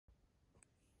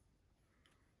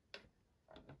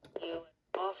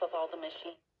the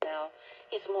machines now.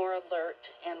 He's more alert,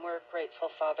 and we're grateful,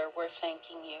 Father. We're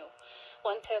thanking you.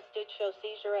 One test did show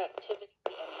seizure activity.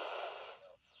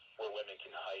 Where women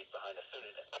can hide behind a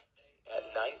pseudonym. At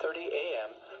 9:30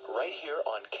 a.m., right here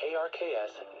on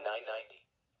KRKS 990.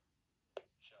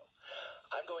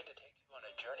 I'm going to take you on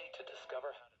a journey to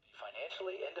discover how to be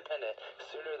financially independent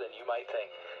sooner than you might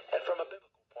think, and from a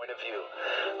biblical point of view.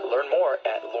 Learn more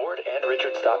at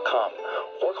lordandrichards.com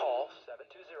or call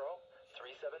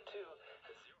 720-372-0.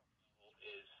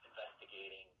 Is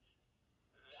investigating.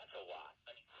 That's a lot.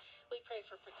 We pray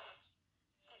for protection.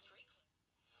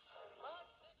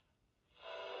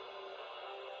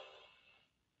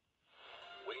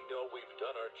 We know we've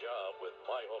done our job with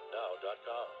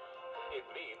myhomenow.com. It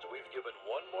means we've given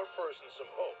one more person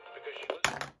some hope because you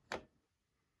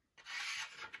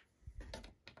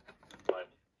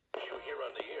hear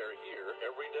on the air here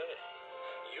every day.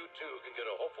 You too can get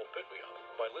a hopeful pick-me-up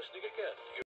by listening again.